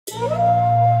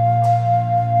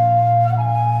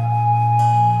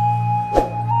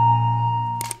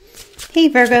Hey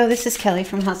Virgo, this is Kelly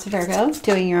from House of Virgo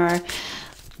doing your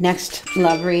next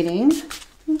love reading.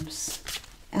 Oops.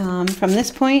 From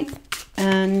this point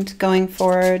and going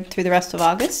forward through the rest of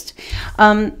August.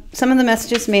 Some of the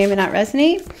messages may or may not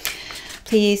resonate.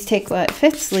 Please take what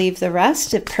fits, leave the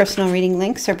rest. Personal reading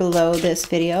links are below this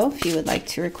video if you would like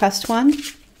to request one.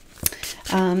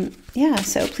 Yeah,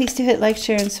 so please do hit like,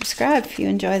 share, and subscribe if you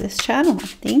enjoy this channel.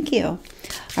 Thank you.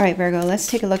 All right, Virgo, let's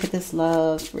take a look at this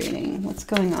love reading. What's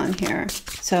going on here?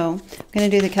 So I'm going to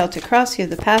do the Celtic cross. You have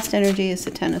the past energy is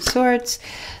the Ten of Swords.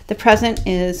 The present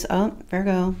is, oh,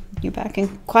 Virgo, you're back in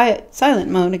quiet,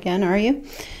 silent mode again, are you?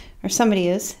 Or somebody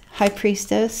is. High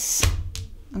Priestess.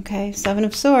 Okay, Seven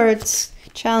of Swords.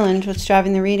 Challenge. What's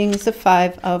driving the reading is the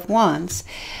Five of Wands.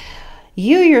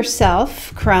 You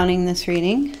yourself, crowning this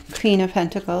reading, Queen of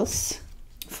Pentacles,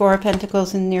 Four of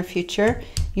Pentacles in the near future,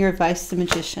 your advice, the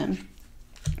Magician.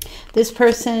 This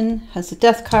person has the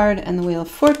Death card and the Wheel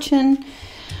of Fortune,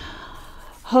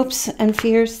 hopes and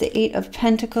fears, the Eight of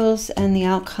Pentacles, and the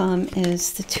outcome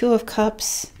is the Two of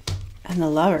Cups and the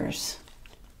Lovers.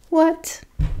 What?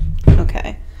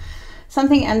 Okay.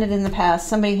 Something ended in the past.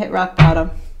 Somebody hit rock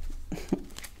bottom.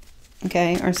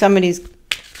 Okay, or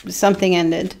something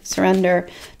ended. Surrender,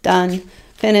 done,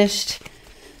 finished,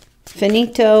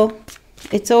 finito,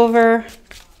 it's over,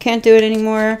 can't do it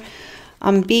anymore,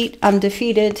 I'm beat, I'm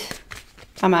defeated,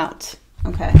 I'm out.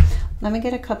 Okay, let me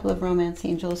get a couple of romance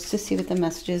angels to see what the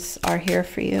messages are here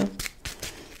for you.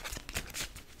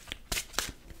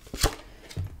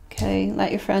 Okay,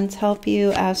 let your friends help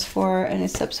you, ask for and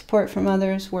accept support from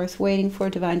others, worth waiting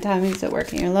for, divine timings at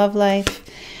work in your love life.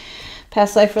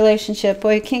 Past life relationship.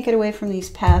 Boy, you can't get away from these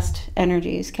past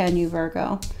energies, can you,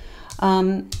 Virgo?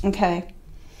 Okay.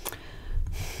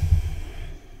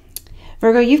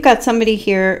 Virgo, you've got somebody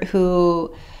here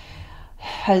who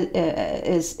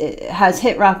has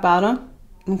hit rock bottom,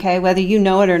 okay, whether you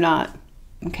know it or not,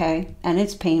 okay? And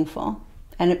it's painful,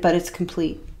 but it's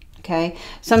complete, okay?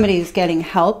 Somebody is getting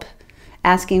help,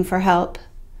 asking for help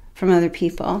from other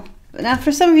people. Now,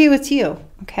 for some of you, it's you,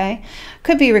 okay?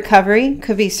 Could be recovery,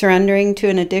 could be surrendering to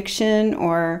an addiction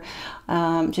or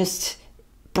just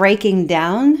breaking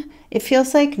down. It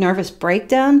feels like nervous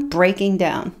breakdown, breaking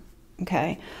down,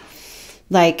 okay?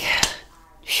 Like,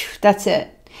 whew, that's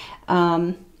it.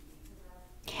 And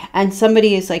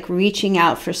somebody is like reaching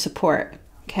out for support,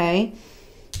 okay?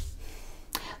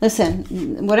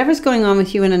 Listen, whatever's going on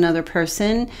with you and another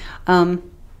person,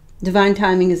 divine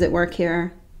timing is at work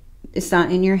here. It's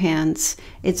not in your hands.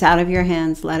 It's out of your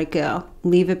hands. Let it go.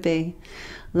 Leave it be.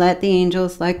 Let the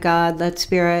angels, let God, let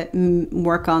Spirit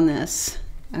work on this.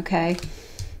 Okay?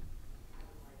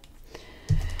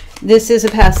 This is a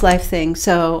past life thing.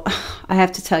 So I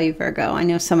have to tell you, Virgo, I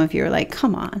know some of you are like,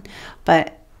 come on.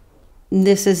 But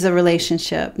this is a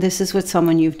relationship. This is with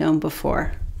someone you've known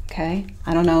before. Okay?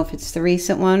 I don't know if it's the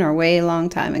recent one or way long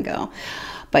time ago.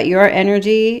 But your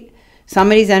energy,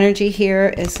 somebody's energy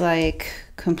here is like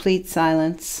complete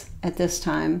silence at this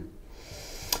time.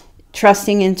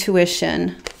 Trusting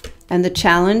intuition. And the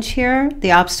challenge here,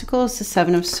 the obstacle is the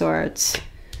Seven of Swords.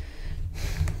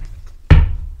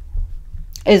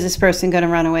 Is this person going to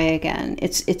run away again?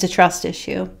 It's a trust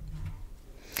issue.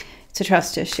 It's a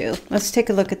trust issue. Let's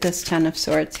take a look at this Ten of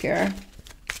Swords here.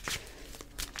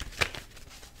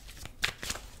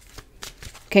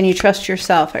 Can you trust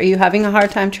yourself? Are you having a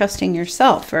hard time trusting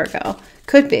yourself, Virgo?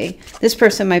 Could be. This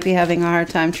person might be having a hard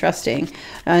time trusting,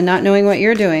 not knowing what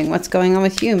you're doing, what's going on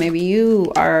with you. Maybe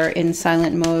you are in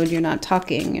silent mode. You're not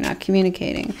talking. You're not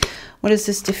communicating. What is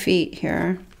this defeat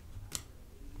here?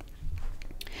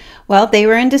 Well, they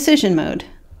were in decision mode.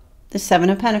 The Seven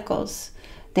of Pentacles.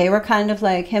 They were kind of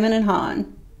like him and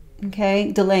Han,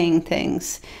 okay, delaying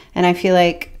things. And I feel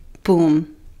like,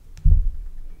 boom,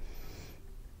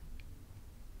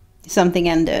 something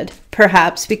ended,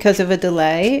 perhaps because of a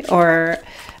delay or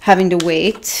having to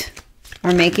wait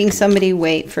or making somebody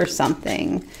wait for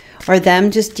something or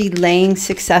them just delaying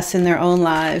success in their own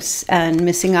lives and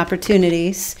missing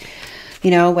opportunities,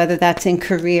 you know, whether that's in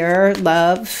career,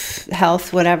 love,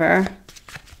 health, whatever.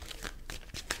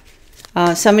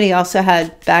 Somebody also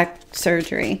had back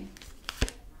surgery.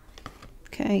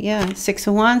 Okay, yeah, Six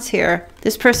of Wands here.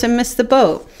 This person missed the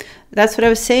boat. That's what I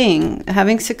was saying,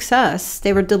 having success.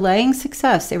 They were delaying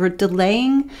success. They were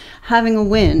delaying having a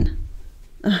win,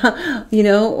 you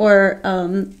know, or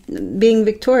being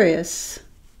victorious.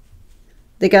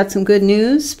 They got some good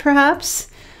news, perhaps,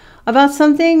 about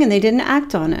something, and they didn't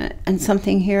act on it, and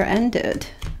something here ended.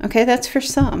 Okay, that's for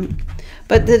some.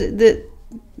 But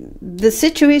the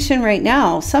situation right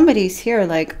now, somebody's here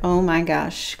like, oh my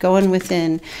gosh, going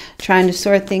within, trying to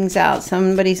sort things out.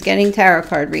 Somebody's getting tarot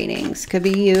card readings. Could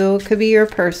be you, could be your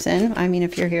person. I mean,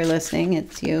 if you're here listening,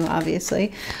 it's you,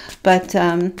 obviously. But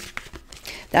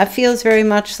that feels very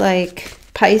much like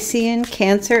Piscean,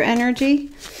 Cancer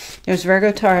energy. There's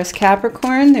Virgo, Taurus,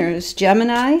 Capricorn. There's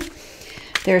Gemini.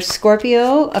 There's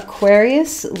Scorpio,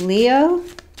 Aquarius, Leo.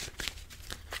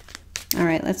 All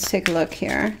right, let's take a look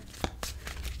here.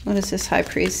 What is this High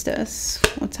Priestess?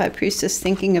 What's High Priestess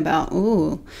thinking about?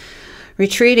 Ooh,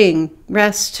 retreating,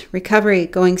 rest, recovery,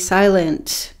 going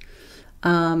silent,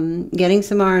 getting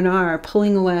some R&R,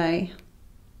 pulling away.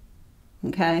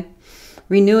 Okay,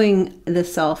 renewing the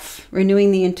self,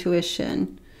 renewing the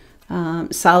intuition,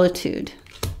 solitude.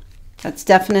 That's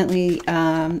definitely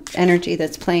energy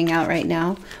that's playing out right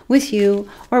now with you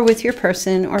or with your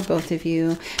person or both of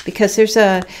you, because there's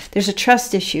a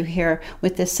trust issue here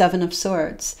with this Seven of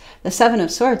Swords. The Seven of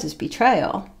Swords is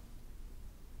betrayal.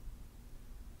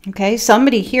 Okay,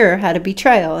 somebody here had a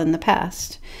betrayal in the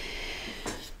past.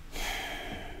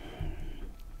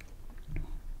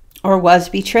 Or was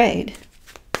betrayed.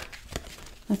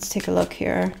 Let's take a look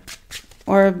here.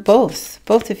 Or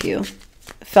both of you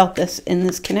felt this in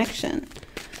this connection.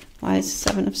 Why is the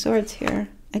Seven of Swords here?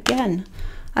 Again,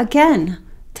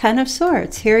 10 of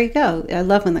Swords. Here you go. I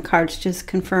love when the cards just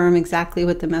confirm exactly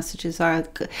what the messages are.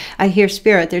 I hear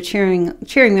Spirit. They're cheering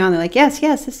me on. They're like, yes,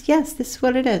 this is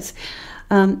what it is.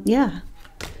 Yeah.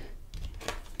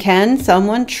 Can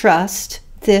someone trust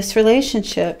this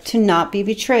relationship to not be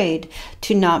betrayed,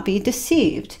 to not be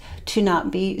deceived, to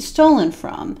not be stolen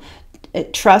from?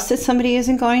 Trust that somebody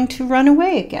isn't going to run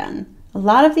away again. A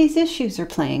lot of these issues are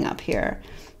playing up here.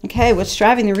 Okay, what's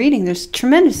driving the reading? There's a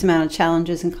tremendous amount of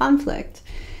challenges and conflict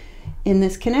in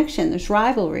this connection. There's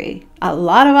rivalry, a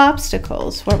lot of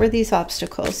obstacles. What were these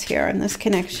obstacles here in this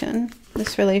connection,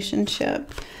 this relationship?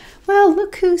 Well,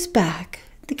 look who's back.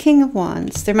 The King of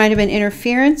Wands. There might have been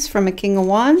interference from a King of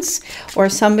Wands, or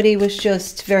somebody was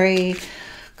just very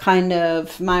kind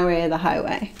of my way or the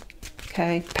highway.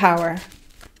 Okay, power.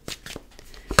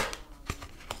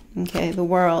 Okay, the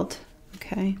World.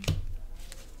 Okay.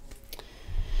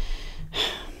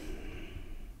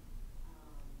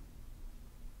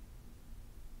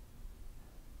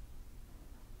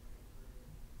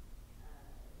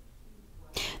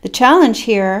 The challenge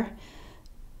here,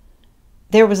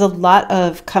 there was a lot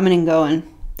of coming and going.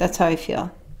 That's how I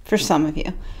feel for some of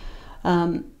you.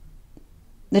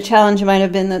 The challenge might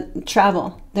have been the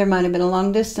travel. There might have been a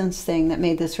long distance thing that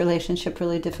made this relationship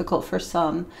really difficult for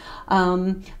some.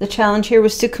 The challenge here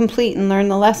was to complete and learn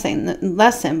the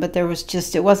lesson, but there was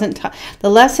just, it wasn't, the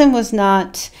lesson has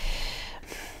not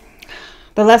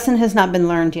been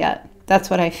learned yet. That's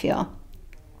what I feel.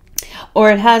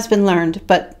 Or it has been learned,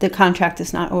 but the contract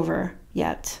is not over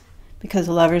yet because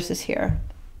the Lovers is here.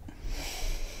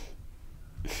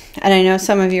 And I know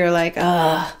some of you are like,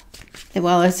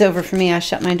 well, it's over for me. I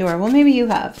shut my door. Well, maybe you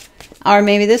have. Or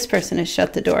maybe this person has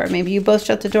shut the door. Maybe you both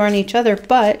shut the door on each other,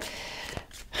 but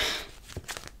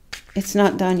it's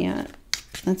not done yet.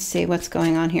 Let's see what's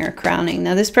going on here. Crowning.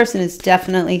 Now, this person is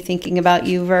definitely thinking about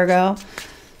you, Virgo.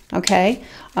 Okay.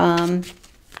 And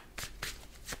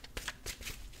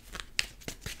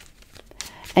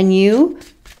you,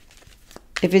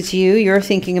 if it's you, you're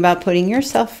thinking about putting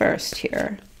yourself first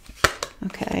here.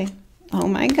 Okay. Oh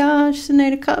my gosh, the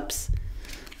Knight of Cups.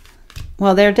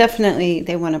 Well, they're definitely,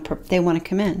 they want to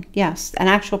come in. Yes, an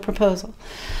actual proposal.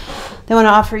 They want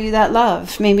to offer you that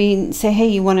love. Maybe say, hey,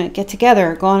 you want to get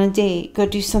together, go on a date, go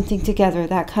do something together.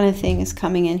 That kind of thing is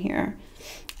coming in here.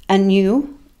 And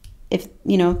you, if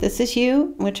this is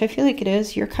you, which I feel like it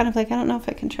is, you're kind of like, I don't know if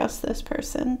I can trust this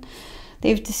person.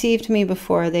 They've deceived me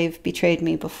before. They've betrayed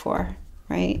me before,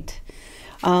 right?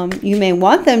 You may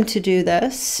want them to do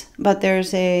this, but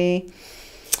there's a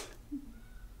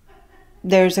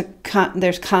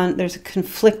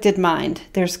conflicted mind.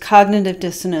 There's cognitive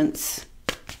dissonance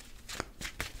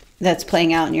that's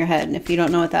playing out in your head. And if you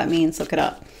don't know what that means, look it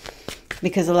up.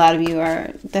 Because a lot of you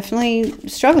are definitely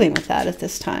struggling with that at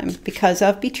this time because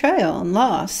of betrayal and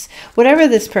loss. Whatever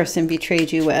this person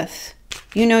betrayed you with,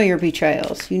 you know your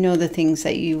betrayals. You know the things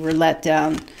that you were let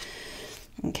down.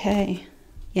 Okay.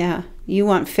 Yeah. You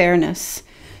want fairness.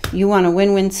 You want a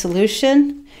win-win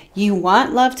solution. You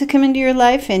want love to come into your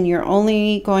life, and you're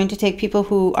only going to take people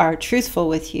who are truthful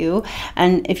with you.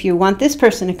 And if you want this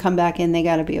person to come back in, they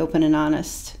got to be open and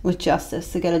honest with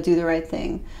justice. They got to do the right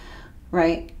thing,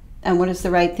 right? And what is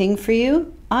the right thing for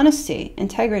you? Honesty,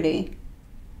 integrity.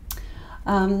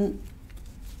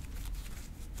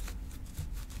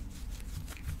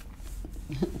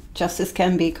 Justice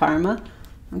can be karma,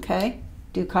 okay?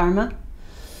 do karma.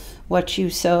 What you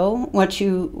sow,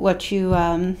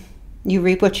 you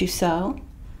reap what you sow.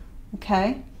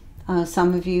 Okay.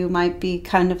 Some of you might be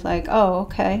kind of like, oh,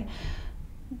 okay.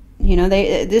 You know,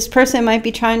 this person might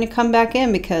be trying to come back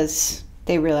in because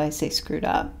they realize they screwed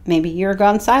up. Maybe you're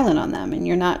gone silent on them and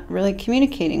you're not really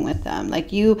communicating with them.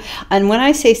 Like you, and when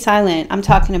I say silent, I'm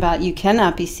talking about you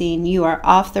cannot be seen. You are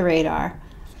off the radar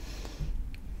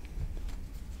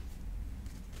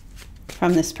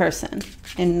from this person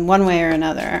in one way or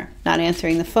another. Not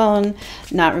answering the phone,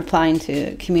 not replying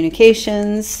to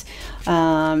communications,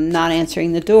 not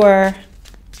answering the door,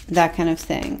 that kind of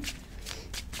thing.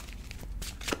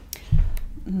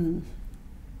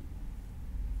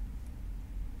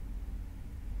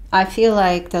 I feel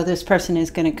like, though, this person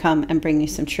is going to come and bring you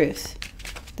some truth.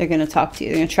 They're going to talk to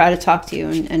you. They're going to try to talk to you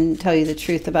and tell you the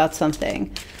truth about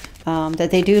something.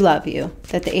 That they do love you.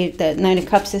 That the Knight of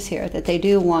Cups is here. That they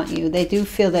do want you. They do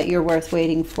feel that you're worth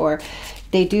waiting for.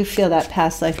 They do feel that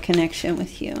past life connection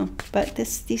with you. But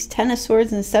these 10 of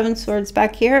Swords and the 7 of Swords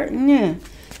back here, yeah.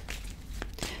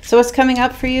 So what's coming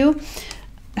up for you?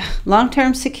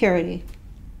 Long-term security.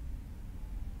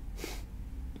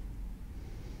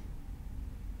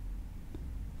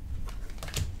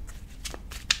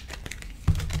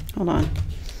 Hold on.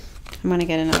 I'm going to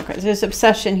get another card. There's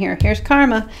obsession here. Here's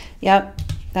karma. Yep.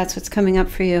 That's what's coming up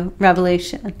for you.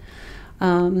 Revelation.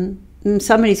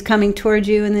 Somebody's coming towards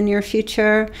you in the near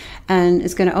future and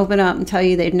is going to open up and tell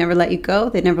you they'd never let you go.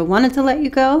 They never wanted to let you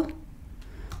go.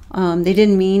 They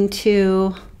didn't mean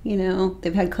to, you know,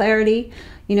 they've had clarity,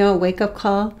 you know, a wake-up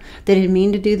call. They didn't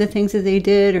mean to do the things that they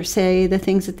did or say the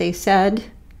things that they said.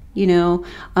 You know,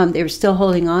 they were still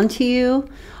holding on to you.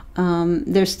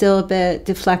 They're still a bit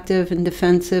deflective and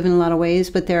defensive in a lot of ways,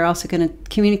 but they're also going to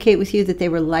communicate with you that they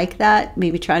were like that,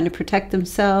 maybe trying to protect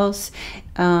themselves.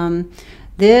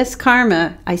 This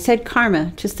karma, I said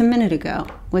karma just a minute ago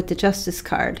with the Justice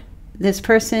card. This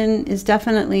person is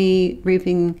definitely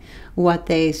reaping what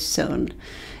they sown,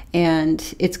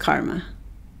 and it's karma.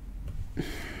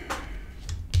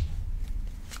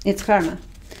 It's karma.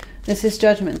 This is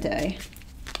Judgment Day.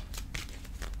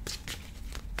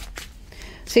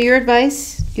 So your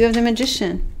advice, you have the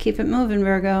Magician. Keep it moving,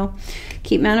 Virgo.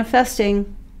 Keep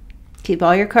manifesting. Keep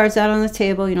all your cards out on the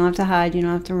table. You don't have to hide. You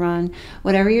don't have to run.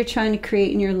 Whatever you're trying to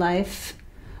create in your life,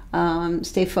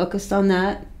 stay focused on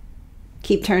that.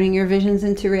 Keep turning your visions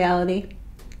into reality.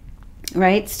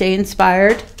 Right? Stay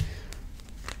inspired.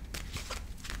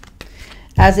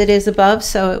 As it is above,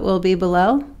 so it will be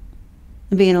below.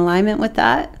 Be in alignment with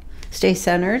that. Stay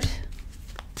centered.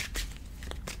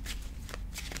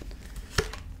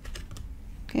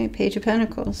 Okay, Page of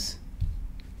Pentacles.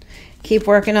 Keep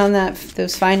working on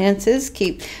those finances.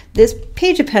 Keep this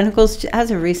Page of Pentacles,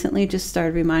 as of recently, just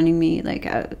started reminding me, like,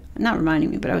 not reminding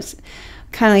me, but I was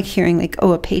kind of like hearing, like,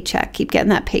 oh, a paycheck. Keep getting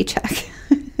that paycheck.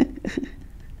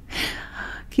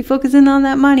 Keep focusing on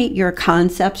that money. Your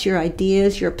concepts, your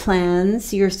ideas, your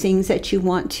plans, your things that you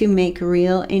want to make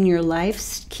real in your life.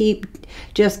 Just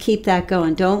keep that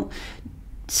going. Don't.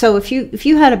 So if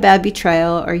you had a bad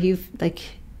betrayal, or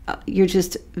you're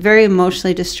just very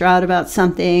emotionally distraught about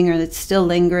something, or it's still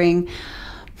lingering,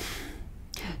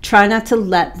 try not to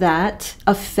let that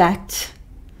affect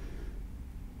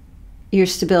your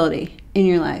stability in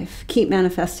your life. Keep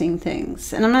manifesting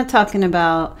things. And I'm not talking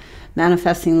about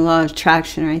manifesting the law of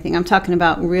attraction or anything. I'm talking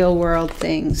about real world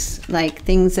things, like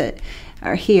things that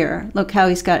are here. Look how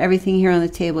he's got everything here on the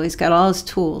table. He's got all his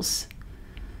tools.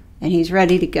 And he's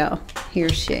ready to go, he or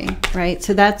she, right?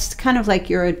 So that's kind of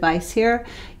like your advice here.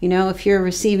 You know, if you're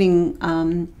receiving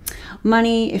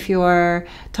money, if you're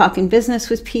talking business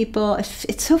with people,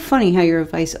 it's so funny how your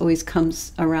advice always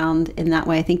comes around in that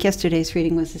way. I think yesterday's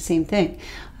reading was the same thing.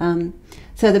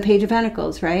 So the Page of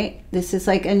Pentacles, right? This is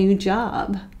like a new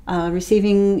job.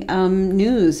 Receiving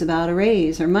news about a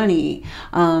raise or money,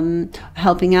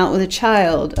 helping out with a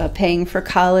child, paying for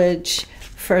college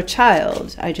for a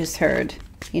child, I just heard.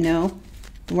 You know,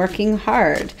 working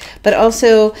hard, but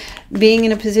also being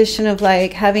in a position of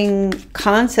like having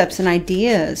concepts and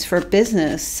ideas for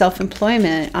business,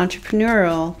 self-employment,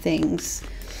 entrepreneurial things,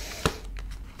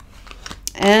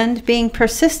 and being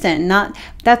persistent.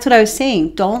 That's what I was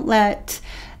saying. Don't let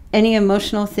any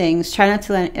emotional things, try not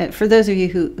to let, for those of you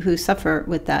who suffer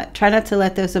with that, try not to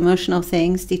let those emotional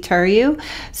things deter you.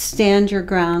 Stand your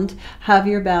ground, have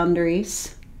your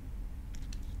boundaries,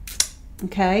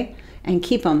 okay? And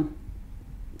keep them.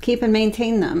 Keep and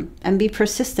maintain them. And be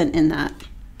persistent in that.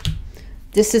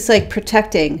 This is like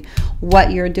protecting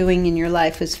what you're doing in your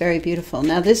life is very beautiful.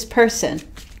 Now this person,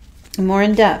 more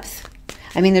in depth,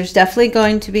 I mean, there's definitely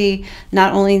going to be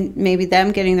not only maybe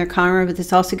them getting their karma, but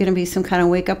there's also going to be some kind of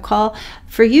wake-up call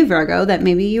for you, Virgo, that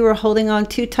maybe you were holding on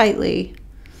too tightly.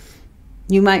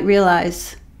 You might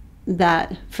realize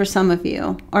that for some of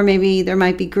you, or maybe there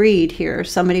might be greed here.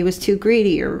 Somebody was too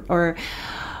greedy or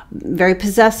very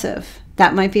possessive.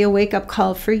 That might be a wake-up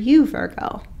call for you,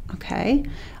 Virgo. Okay.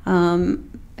 And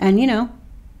you know,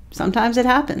 sometimes it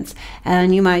happens,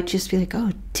 and you might just be like,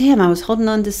 oh damn, I was holding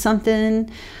on to something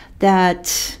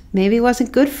that maybe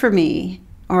wasn't good for me,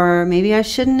 or maybe I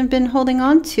shouldn't have been holding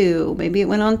on to. Maybe it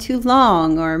went on too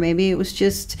long, or maybe it was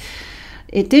just,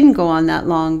 it didn't go on that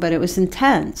long, but it was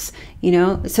intense, you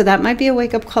know. So that might be a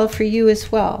wake-up call for you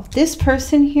as well. This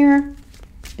person here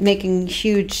making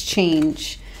huge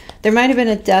change. There might have been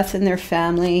a death in their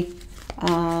family,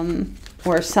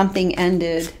 or something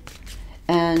ended,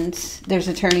 and there's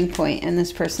a turning point in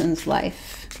this person's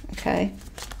life. Okay,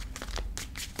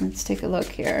 let's take a look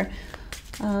here.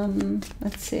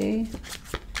 Let's see.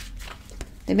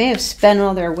 They may have spent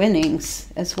all their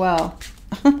winnings as well.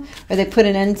 Or they put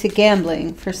an end to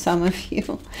gambling for some of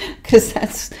you, because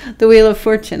that's the Wheel of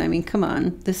Fortune. I mean, come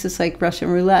on. This is like Russian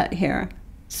roulette here.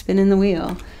 Spinning the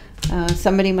wheel.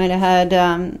 Somebody might have had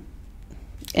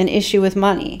an issue with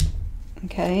money.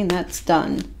 Okay, and that's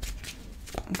done.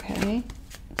 Okay.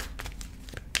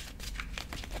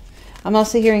 I'm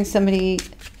also hearing somebody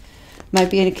might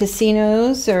be in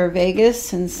casinos or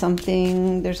Vegas, and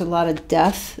something, there's a lot of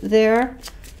death there.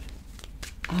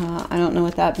 I don't know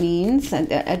what that means.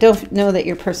 I don't know that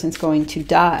your person's going to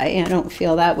die. I don't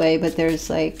feel that way, but there's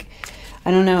like,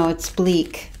 I don't know, it's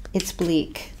bleak. It's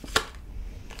bleak.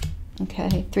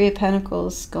 Okay, Three of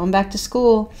Pentacles, going back to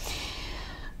school.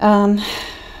 All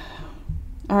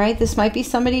right, this might be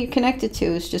somebody you're connected to.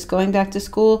 It's just going back to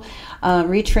school,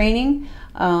 retraining.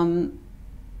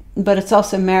 But it's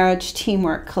also marriage,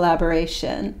 teamwork,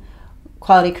 collaboration,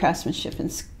 quality craftsmanship,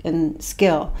 and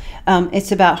skill.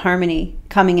 It's about harmony,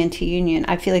 coming into union.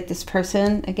 I feel like this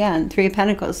person, again, Three of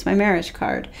Pentacles, my marriage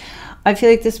card. I feel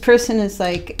like this person is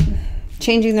like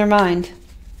changing their mind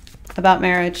about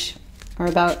marriage, or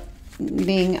about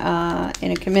being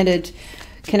in a committed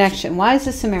connection. Why is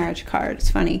this a marriage card?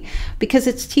 It's funny because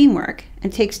it's teamwork.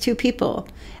 It takes two people,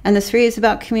 and the three is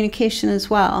about communication as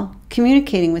well,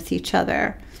 communicating with each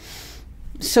other.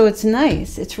 So it's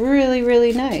nice. It's really,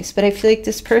 really nice. But I feel like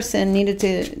this person needed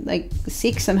to like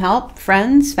seek some help,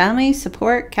 friends, family,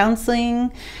 support,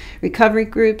 counseling, recovery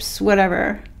groups,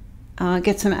 whatever.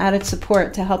 Get some added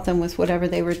support to help them with whatever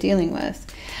they were dealing with.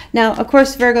 Now, of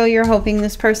course, Virgo, you're hoping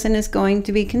this person is going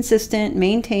to be consistent,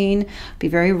 maintain, be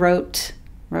very rote.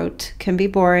 Rote can be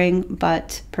boring,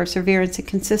 but perseverance and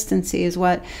consistency is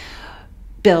what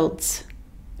builds,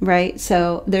 right?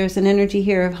 So there's an energy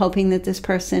here of hoping that this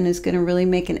person is going to really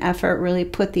make an effort, really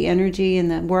put the energy and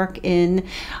the work in,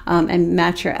 and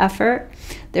match your effort.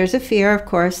 There's a fear, of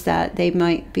course, that they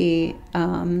might be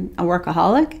a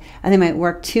workaholic, and they might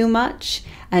work too much,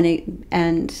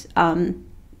 and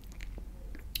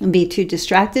be too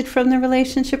distracted from the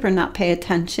relationship, or not pay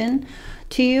attention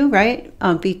to you, right?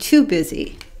 Be too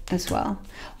busy as well.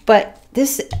 But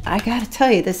this, I gotta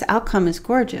tell you, this outcome is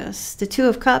gorgeous. The Two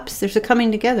of Cups, there's a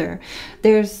coming together.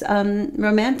 There's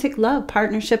romantic love,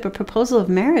 partnership, a proposal of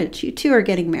marriage. You two are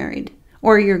getting married,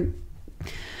 or you're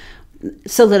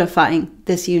solidifying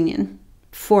this union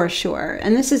for sure.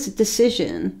 And this is a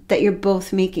decision that you're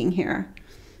both making here.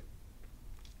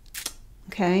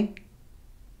 Okay?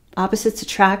 Opposites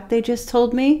attract, they just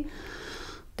told me.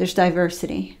 There's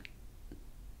diversity.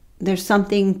 There's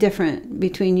something different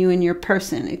between you and your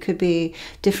person. It could be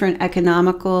different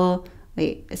economical,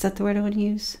 wait, is that the word I want to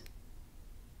use?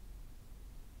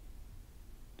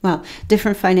 Well,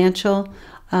 different financial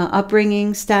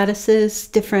upbringing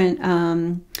statuses,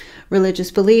 different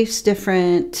religious beliefs,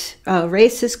 different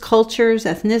races, cultures,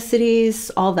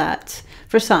 ethnicities, all that.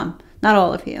 For some, not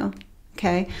all of you,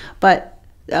 okay? But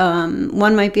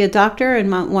one might be a doctor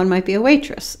and one might be a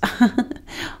waitress.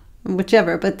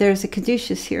 Whichever, but there's a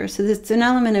caduceus here. So it's an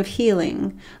element of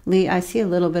healing. I see a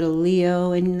little bit of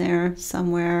Leo in there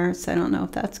somewhere, so I don't know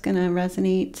if that's going to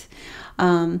resonate.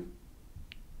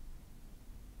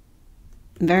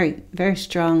 Very, very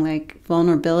strong, like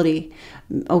vulnerability,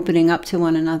 opening up to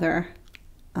one another,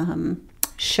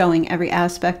 showing every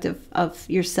aspect of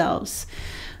yourselves.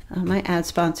 My ad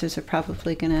sponsors are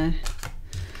probably going to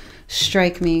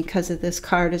strike me because of this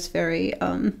card is very...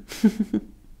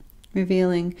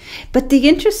 revealing. But the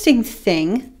interesting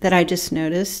thing that I just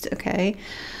noticed, okay,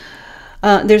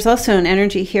 there's also an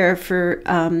energy here for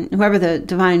whoever the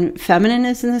divine feminine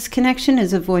is in this connection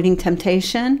is avoiding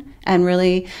temptation and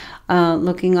really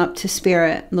looking up to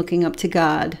spirit, looking up to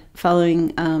God,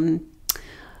 following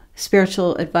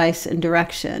spiritual advice and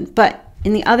direction. But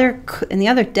in the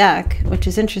other deck, which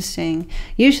is interesting,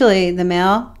 usually the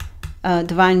male,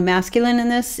 divine masculine in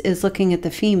this is looking at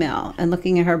the female and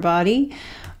looking at her body,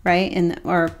 right? And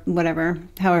or whatever,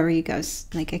 however you guys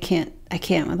like. I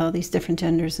can't with all these different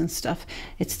genders and stuff.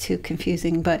 It's too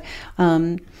confusing. But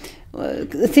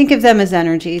think of them as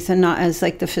energies and not as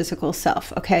like the physical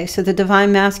self. Okay, so the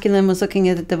divine masculine was looking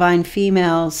at the divine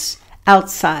females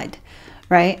outside,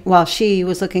 right? While she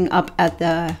was looking up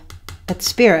at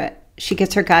spirit. She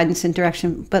gets her guidance and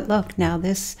direction. But look, now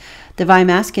this divine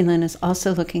masculine is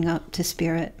also looking up to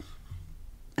spirit.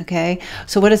 Okay,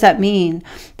 so what does that mean?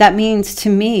 That means to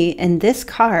me in this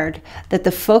card that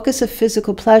the focus of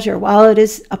physical pleasure, while it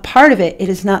is a part of it, it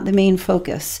is not the main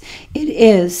focus. It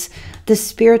is the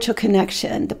spiritual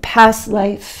connection, the past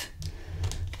life,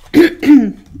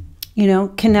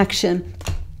 connection.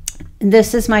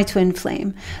 This is my twin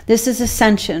flame. This is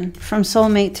ascension from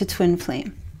soulmate to twin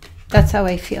flame. That's how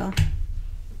I feel.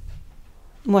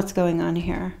 What's going on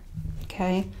here?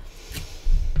 Okay.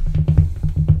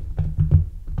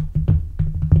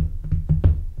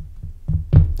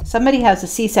 Somebody has a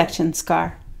C-section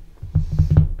scar.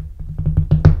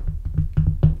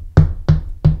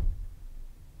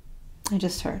 I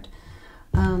just heard.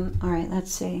 All right,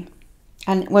 let's see.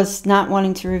 And was not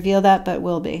wanting to reveal that, but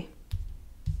will be.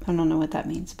 I don't know what that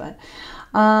means, but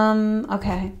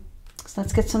okay. So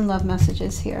let's get some love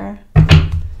messages here.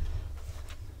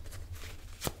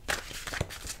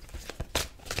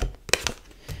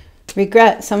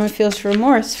 Regret. Someone feels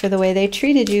remorse for the way they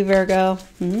treated you, Virgo.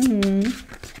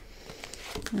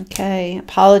 Okay.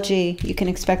 Apology. You can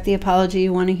expect the apology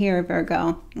you want to hear,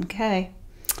 Virgo. Okay.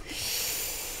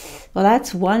 Well,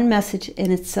 that's one message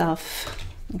in itself.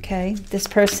 Okay. This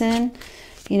person,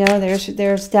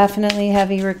 there's definitely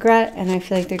heavy regret, and I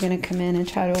feel like they're going to come in and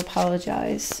try to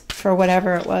apologize for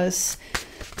whatever it was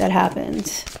that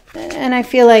happened. And I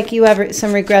feel like you have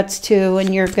some regrets too,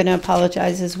 and you're going to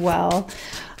apologize as well.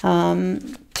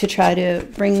 To try to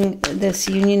bring this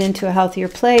union into a healthier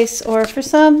place. Or for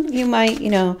some, you might,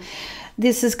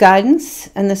 this is guidance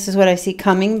and this is what I see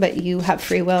coming, but you have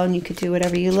free will and you could do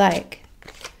whatever you like.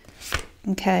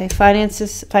 Okay,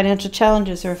 financial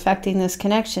challenges are affecting this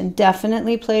connection.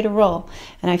 Definitely played a role.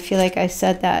 And I feel like I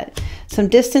said that. Some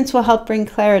distance will help bring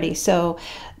clarity. So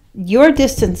you're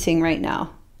distancing right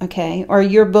now. Okay, or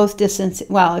you're both distancing.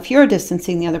 Well, if you're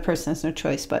distancing, the other person has no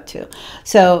choice but to.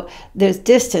 So there's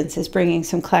distance is bringing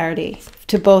some clarity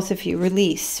to both of you.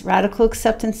 Release, radical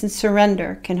acceptance and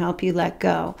surrender can help you let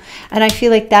go. And I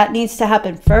feel like that needs to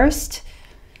happen first.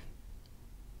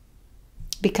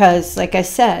 Because like I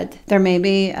said, there may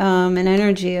be an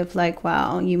energy of like,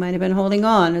 wow, you might have been holding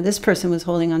on, or this person was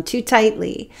holding on too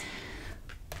tightly.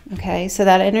 Okay, so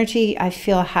that energy I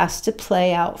feel has to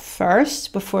play out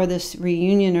first before this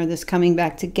reunion or this coming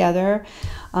back together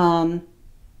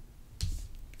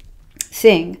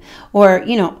thing. Or,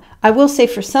 I will say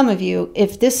for some of you,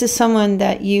 if this is someone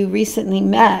that you recently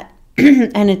met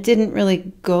and it didn't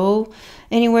really go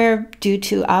anywhere due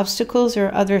to obstacles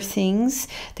or other things,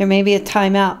 there may be a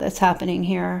timeout that's happening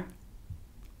here.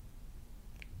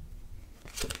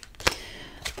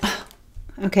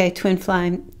 Okay, twin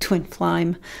slime.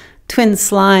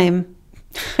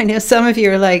 I know some of you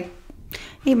are like,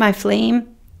 hey, my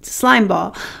flame, it's a slime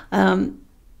ball.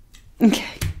 Okay,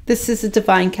 this is a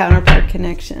divine counterpart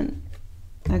connection.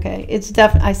 Okay, it's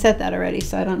I said that already,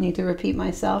 so I don't need to repeat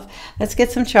myself. Let's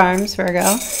get some charms, Virgo.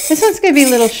 This one's going to be a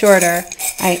little shorter,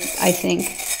 I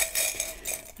think.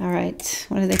 All right,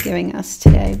 what are they giving us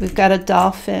today? We've got a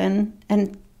dolphin,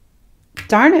 and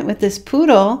darn it, with this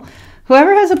poodle.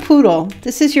 Whoever has a poodle,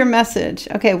 this is your message.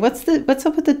 Okay, what's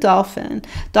up with the dolphin?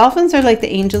 Dolphins are like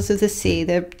the angels of the sea.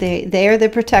 They are the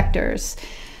protectors.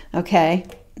 Okay,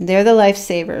 they're the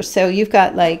lifesavers. So you've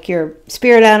got like your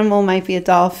spirit animal might be a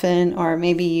dolphin, or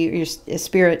maybe your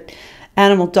spirit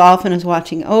animal dolphin is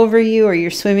watching over you, or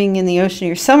you're swimming in the ocean.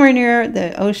 You're somewhere near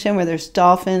the ocean where there's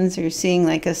dolphins, or you're seeing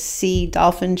like a sea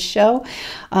dolphin show.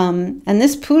 And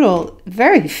this poodle,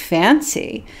 very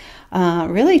fancy,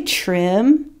 really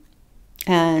trim.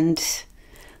 And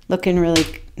looking really,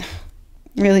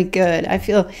 really good. I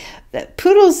feel that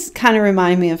poodles kind of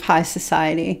remind me of high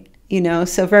society,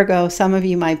 So Virgo, some of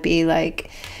you might be like,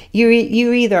 you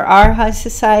either are high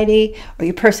society, or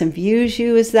your person views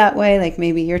you as that way. Like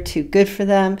maybe you're too good for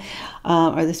them,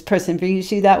 or this person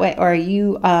views you that way, or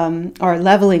you are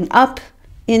leveling up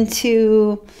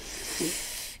into,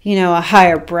 a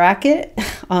higher bracket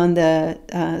on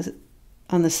the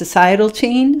societal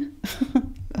chain.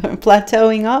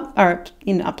 Plateauing up, or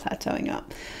not plateauing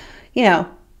up,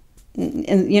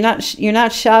 and you're not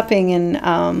shopping in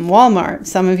Walmart.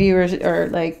 Some of you are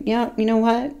like, yeah, you know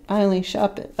what? I only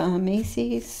shop at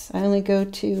Macy's. I only go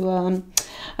to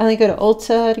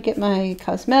Ulta to get my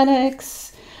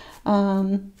cosmetics.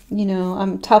 You know,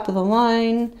 I'm top of the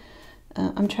line.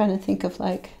 I'm trying to think of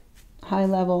like high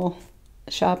level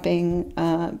shopping.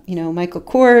 You know, Michael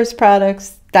Kors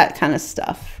products, that kind of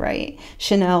stuff, right?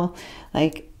 Chanel,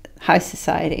 like high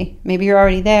society. Maybe you're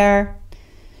already there.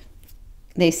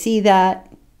 They see that,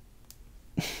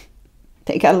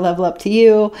 they got to level up to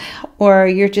you, or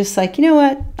you're just like, you know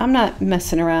what? I'm not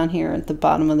messing around here at the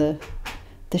bottom of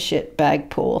the shit bag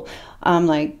pool. I'm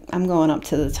like, I'm going up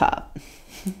to the top.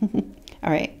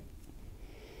 All right.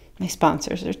 My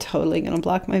sponsors are totally going to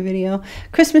block my video.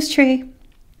 Christmas tree.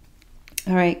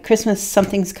 All right. Christmas,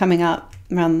 something's coming up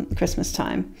around Christmas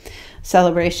time.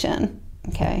 Celebration.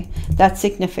 Okay. That's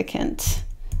significant.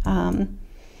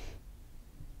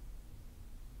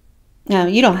 Now,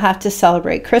 you don't have to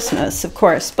celebrate Christmas, of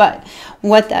course, but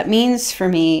what that means for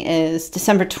me is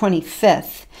December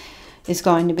 25th is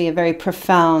going to be a very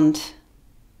profound,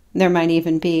 there might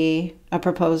even be a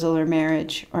proposal or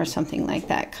marriage or something like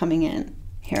that coming in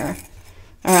here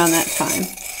around that time.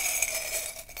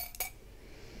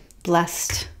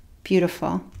 Blessed,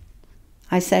 beautiful.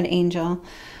 I said angel.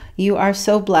 You are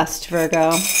so blessed,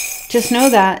 Virgo. Just know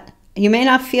that. You may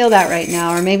not feel that right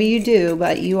now, or maybe you do,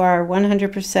 but you are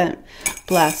 100%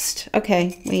 blessed.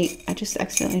 Okay, wait, I just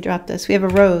accidentally dropped this. We have a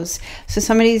Rose. So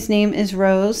somebody's name is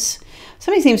Rose.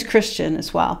 Somebody's name is Christian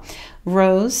as well.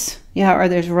 Rose. Yeah, or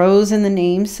there's Rose in the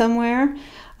name somewhere.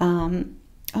 Oh,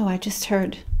 I just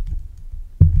heard.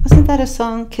 Wasn't that a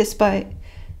song, Kiss by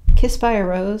a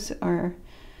Rose, or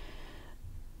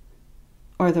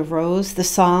the Rose, the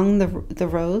song, the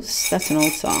Rose? That's an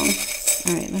old song.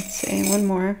 All right, let's see, one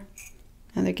more.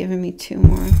 Now they're giving me two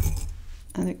more.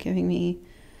 Now they're giving me,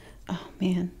 oh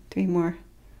man, three more.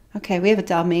 Okay, we have a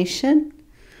Dalmatian,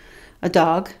 a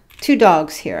dog, two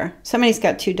dogs here. Somebody's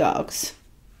got two dogs.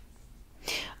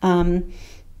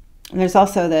 There's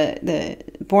also the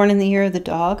born in the year of the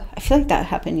dog. I feel like that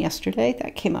happened yesterday.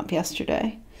 That came up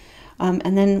yesterday.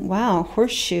 And then, wow,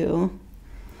 horseshoe.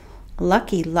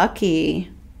 Lucky,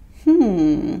 lucky.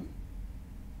 Maybe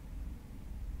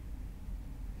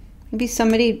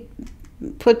somebody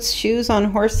puts shoes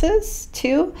on horses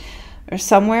too, or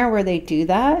somewhere where they do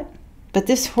that. But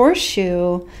this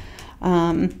horseshoe,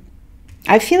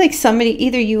 I feel like somebody,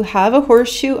 either you have a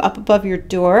horseshoe up above your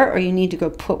door or you need to go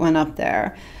put one up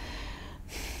there.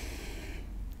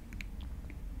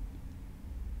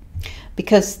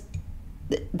 Because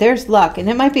there's luck, and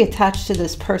it might be attached to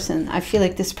this person. I feel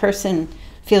like this person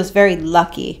feels very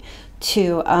lucky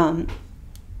to,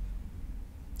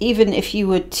 even if you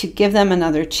would to give them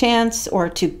another chance, or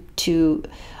to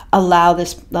allow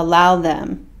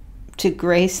them to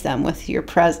grace them with your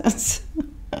presence.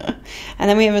 And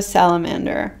then we have a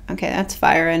salamander. Okay, that's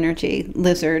fire energy.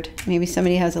 Lizard. Maybe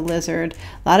somebody has a lizard.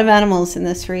 A lot of animals in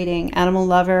this reading. Animal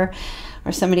lover,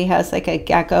 or somebody has like a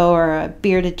gecko or a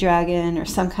bearded dragon or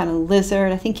some kind of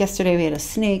lizard. I think yesterday we had a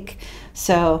snake.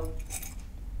 So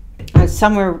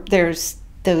somewhere there's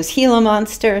those Gila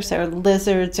monsters or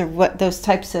lizards or what, those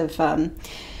types of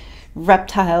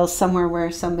reptiles somewhere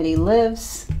where somebody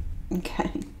lives.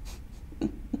 Okay.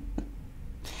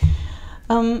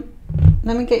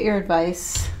 Let me get your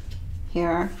advice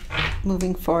here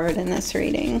moving forward in this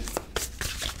reading.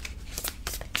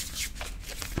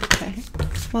 Okay.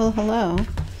 Well, hello.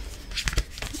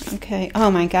 Okay.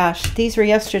 Oh my gosh. These were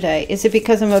yesterday. Is it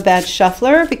because I'm a bad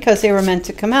shuffler? Because they were meant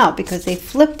to come out. Because they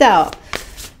flipped out.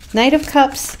 Knight of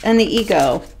Cups and the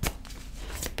ego.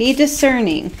 Be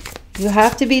discerning. You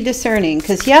have to be discerning.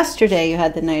 Because yesterday you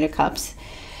had the Knight of Cups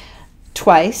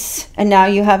twice. And now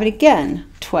you have it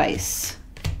again twice.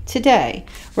 Today.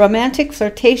 Romantic,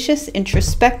 flirtatious,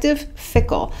 introspective,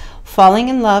 fickle. Falling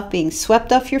in love, being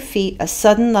swept off your feet, a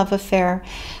sudden love affair.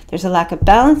 There's a lack of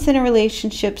balance in a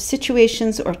relationship,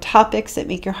 situations or topics that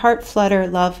make your heart flutter, a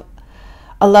love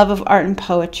of art and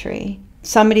poetry.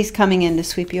 Somebody's coming in to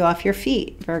sweep you off your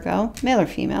feet, Virgo. Male or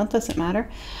female, it doesn't matter.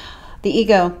 The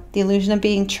ego, the illusion of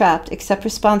being trapped. Accept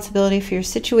responsibility for your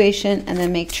situation and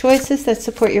then make choices that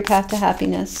support your path to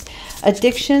happiness.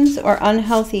 Addictions or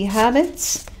unhealthy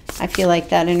habits. I feel like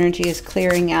that energy is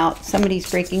clearing out. Somebody's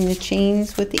breaking the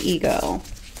chains with the ego.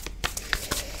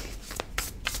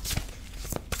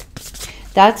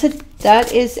 That's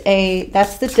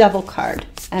the Devil card.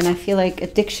 And I feel like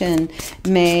addiction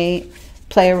may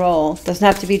play a role. Doesn't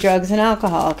have to be drugs and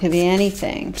alcohol. It could be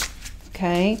anything.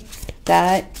 Okay?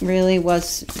 That really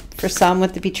was, for some,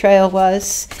 what the betrayal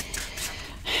was.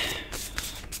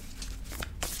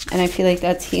 And I feel like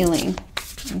that's healing.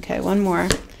 Okay, one more,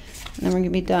 and then we're going to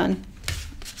be done.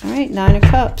 All right, 9 of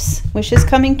Cups. Wishes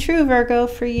coming true, Virgo,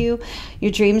 for you.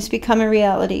 Your dreams become a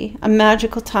reality, a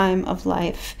magical time of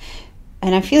life.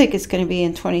 And I feel like it's going to be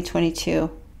in 2022.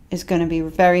 It's going to be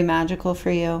very magical for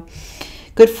you.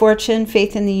 Good fortune,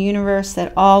 faith in the universe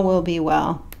that all will be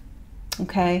well.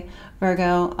 Okay,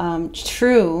 Virgo,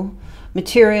 true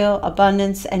material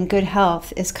abundance and good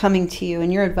health is coming to you,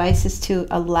 and your advice is to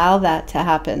allow that to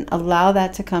happen. Allow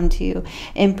that to come to you.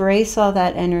 Embrace all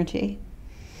that energy.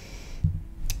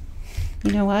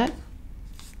 You know what?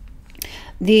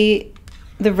 The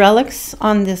relics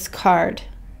on this card.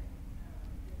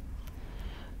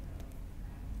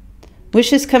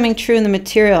 Wishes coming true in the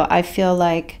material, I feel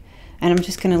like, and I'm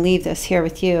just going to leave this here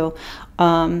with you.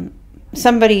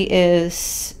 Somebody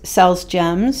sells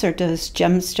gems or does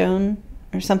gemstone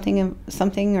or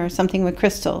something with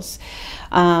crystals.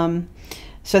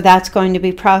 So that's going to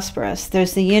be prosperous.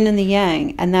 There's the yin and the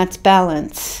yang, and that's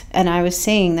balance. And I was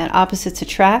saying that opposites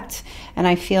attract, and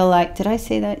I feel like, did I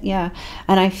say that? Yeah.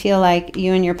 And I feel like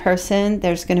you and your person,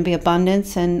 there's going to be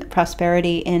abundance and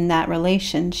prosperity in that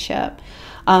relationship.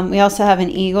 We also have an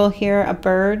eagle here, a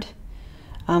bird.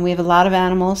 We have a lot of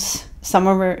animals. Some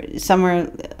are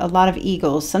a lot of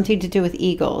eagles, something to do with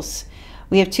eagles.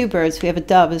 We have 2 birds. We have a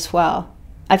dove as well.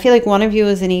 I feel like one of you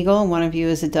is an eagle and one of you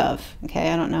is a dove.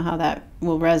 Okay, I don't know how that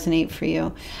will resonate for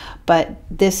you. But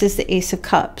this is the Ace of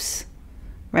Cups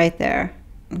right there.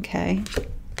 Okay.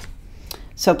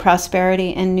 So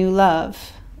prosperity and new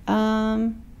love.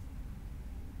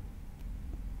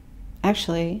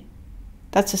 Actually,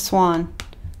 that's a swan.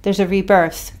 There's a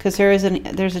rebirth, because there's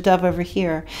a dove over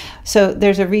here. So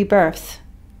there's a rebirth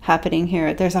happening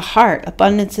here. There's a heart,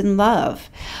 abundance and love.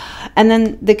 And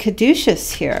then the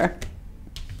caduceus here,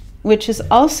 which is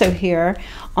also here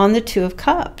on the 2 of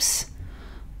Cups.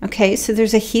 Okay, so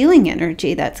there's a healing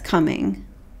energy that's coming.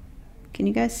 Can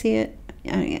you guys see it?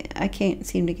 I can't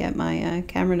seem to get my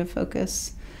camera to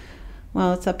focus.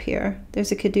 Well, it's up here.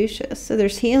 There's a caduceus. So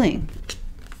there's healing.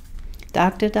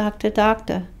 Doctor, doctor,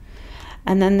 doctor.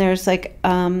 And then there's like,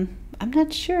 I'm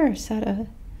not sure, is that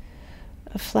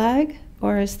a flag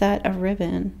or is that a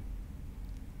ribbon?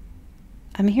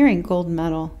 I'm hearing gold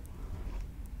medal.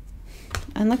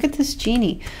 And look at this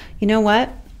genie. You know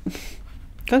what?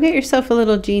 Go get yourself a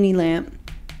little genie lamp.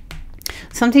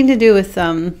 Something to do with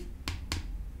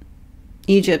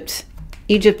Egypt.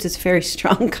 Egypt is very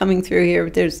strong coming through here.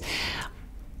 But there's,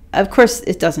 of course,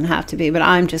 it doesn't have to be, but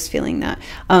I'm just feeling that.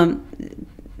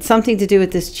 Something to do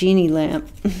with this genie lamp.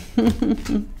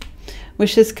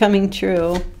 Wishes coming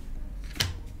true.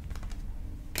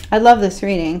 I love this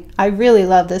reading. I really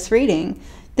love this reading.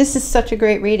 This is such a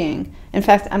great reading. In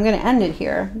fact, I'm going to end it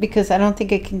here because I don't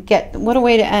think it can get... What a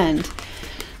way to end.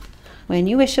 When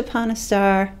you wish upon a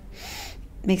star,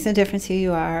 makes no difference who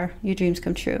you are. Your dreams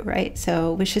come true, right?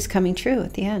 So wishes coming true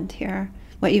at the end here.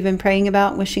 What you've been praying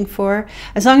about, wishing for.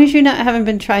 As long as you haven't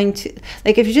been trying to...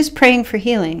 Like if you're just praying for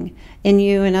healing in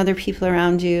you and other people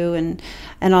around you and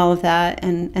all of that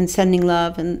and sending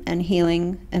love and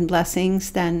healing and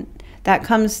blessings, then that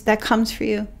comes for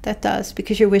you. That does,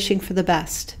 because you're wishing for the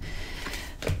best.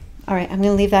 All right, I'm going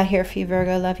to leave that here for you,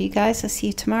 Virgo. Love you guys. I'll see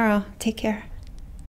you tomorrow. Take care.